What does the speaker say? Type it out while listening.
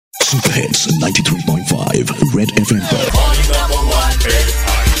Super hits 93.5 red FM पर।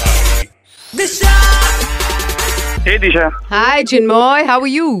 Hey Disha. Hi Chinmoy, how are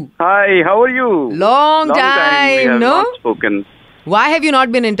you? Hi, how are you? Long We time, have no? not spoken. Why have you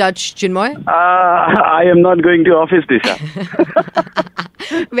not been in touch, Chinmoy? I am not going to office, Disha.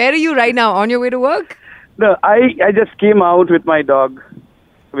 Where are you right now? On your way to work? No, I just came out with my dog,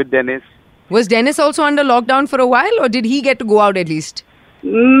 with Dennis. Was Dennis also under lockdown for a while, or did he get to go out at least?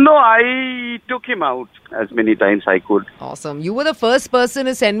 No, I took him out as many times I could. Awesome. You were the first person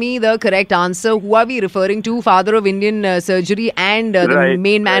to send me the correct answer. Who are we referring to? Father of Indian surgery and the Right,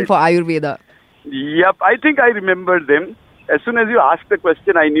 main man right. for Ayurveda. Yep, I think I remembered them. As soon as you asked the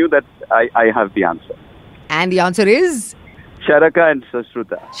question, I knew that I have the answer. And the answer is? Charaka and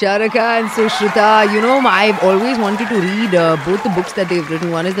Sushrutha. Charaka and Sushrutha. You know, I've always wanted to read both the books that they've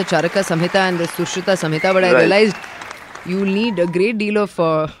written. One is the Charaka Samhita and the Sushrutha Samhita, but I Right. realized you'll need a great deal of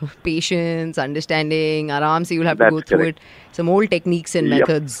patience, understanding, aram se you'll have to That's go through correct. it. Some old techniques and Yep.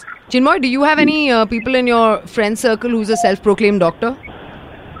 methods. Chinmoy, do you have any people in your friend circle who's a self-proclaimed doctor?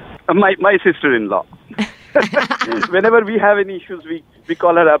 My sister-in-law. Whenever we have any issues, we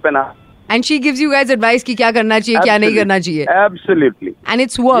call her up and ask. And she gives you guys advice कि क्या करना चाहिए, क्या नहीं करना चाहिए. Absolutely. And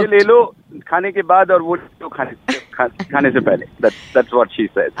it's ये worked. ले लो खाने के बाद और वो ले लो खाने से पहले. That's what she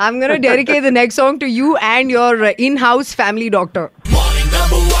said. I'm going to dedicate the next song to you and your in-house family doctor. Morning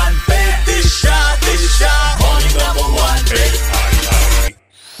number one, Disha. Morning number one,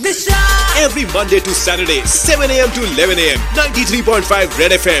 Disha. Every Monday to Saturday, 7 a.m. to 11 a.m. 93.5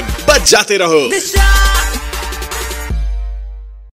 Red FM. बज जाते रहो. Disha.